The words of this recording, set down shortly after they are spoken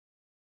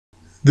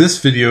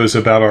This video is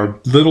about our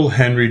Little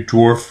Henry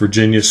Dwarf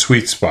Virginia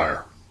Sweet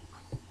Spire.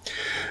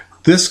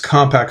 This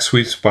compact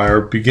sweet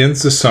spire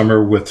begins the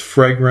summer with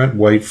fragrant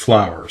white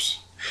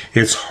flowers.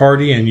 It's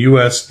hardy in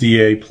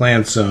USDA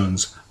plant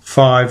zones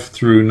 5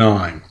 through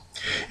 9.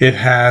 It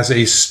has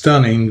a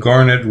stunning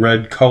garnet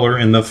red color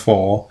in the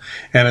fall,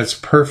 and it's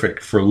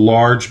perfect for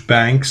large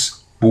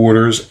banks,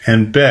 borders,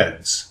 and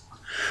beds.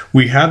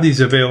 We have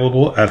these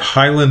available at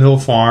Highland Hill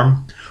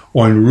Farm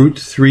on Route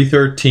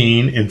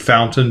 313 in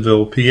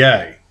Fountainville,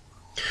 PA.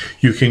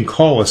 You can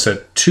call us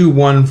at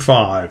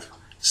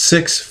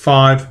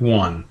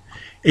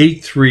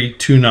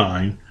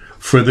 215-651-8329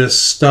 for this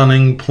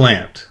stunning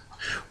plant.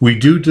 We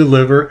do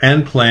deliver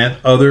and plant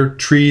other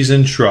trees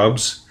and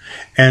shrubs,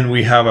 and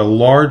we have a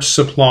large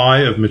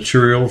supply of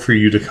material for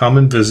you to come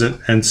and visit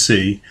and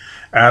see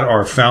at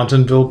our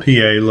Fountainville,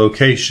 PA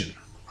location.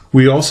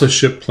 We also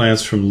ship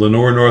plants from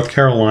Lenoir, North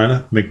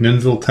Carolina,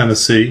 McMinnville,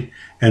 Tennessee,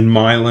 and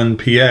Milan,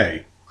 PA.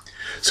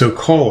 So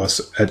call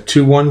us at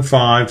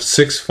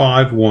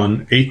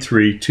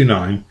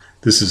 215-651-8329.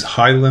 This is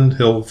Highland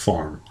Hill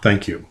Farm.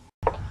 Thank you.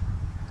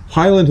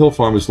 Highland Hill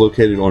Farm is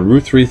located on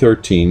Route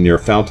 313 near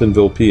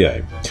Fountainville,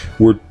 PA.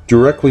 We're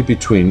directly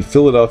between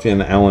Philadelphia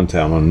and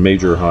Allentown on a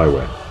major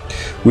highway.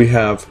 We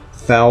have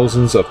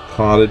thousands of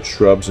potted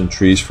shrubs and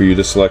trees for you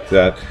to select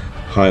at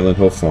Highland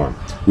Hill Farm.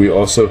 We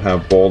also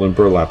have bald and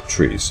burlap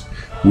trees.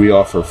 We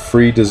offer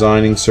free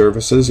designing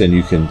services, and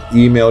you can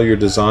email your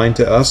design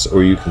to us,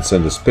 or you can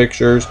send us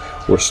pictures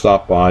or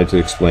stop by to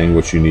explain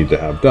what you need to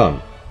have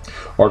done.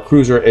 Our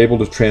crews are able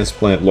to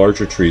transplant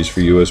larger trees for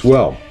you as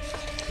well.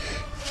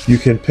 You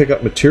can pick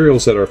up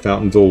materials at our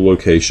Fountainville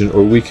location,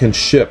 or we can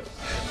ship.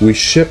 We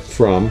ship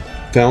from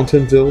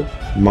Fountainville,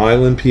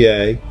 Milan,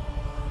 PA,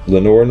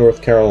 Lenoir,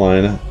 North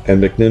Carolina,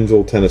 and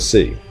McMinnville,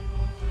 Tennessee.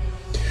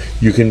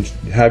 You can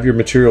have your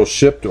materials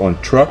shipped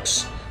on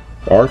trucks,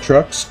 our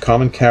trucks,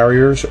 common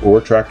carriers,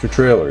 or tractor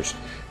trailers.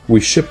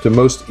 We ship to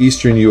most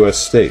eastern U.S.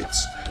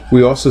 states.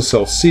 We also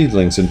sell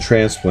seedlings and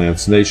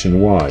transplants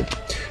nationwide.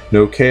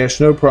 No cash,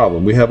 no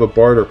problem. We have a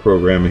barter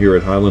program here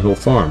at Highland Hill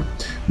Farm.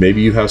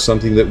 Maybe you have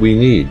something that we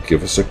need.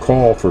 Give us a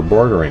call for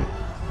bartering.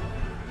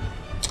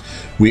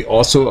 We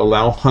also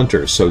allow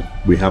hunters, so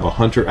we have a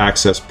hunter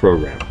access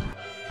program.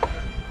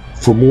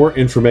 For more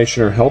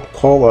information or help,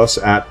 call us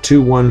at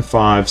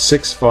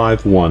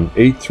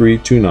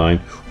 215-651-8329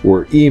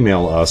 or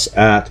email us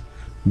at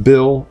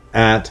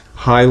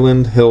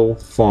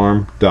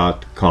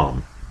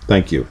bill@highlandhillfarm.com.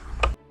 Thank you.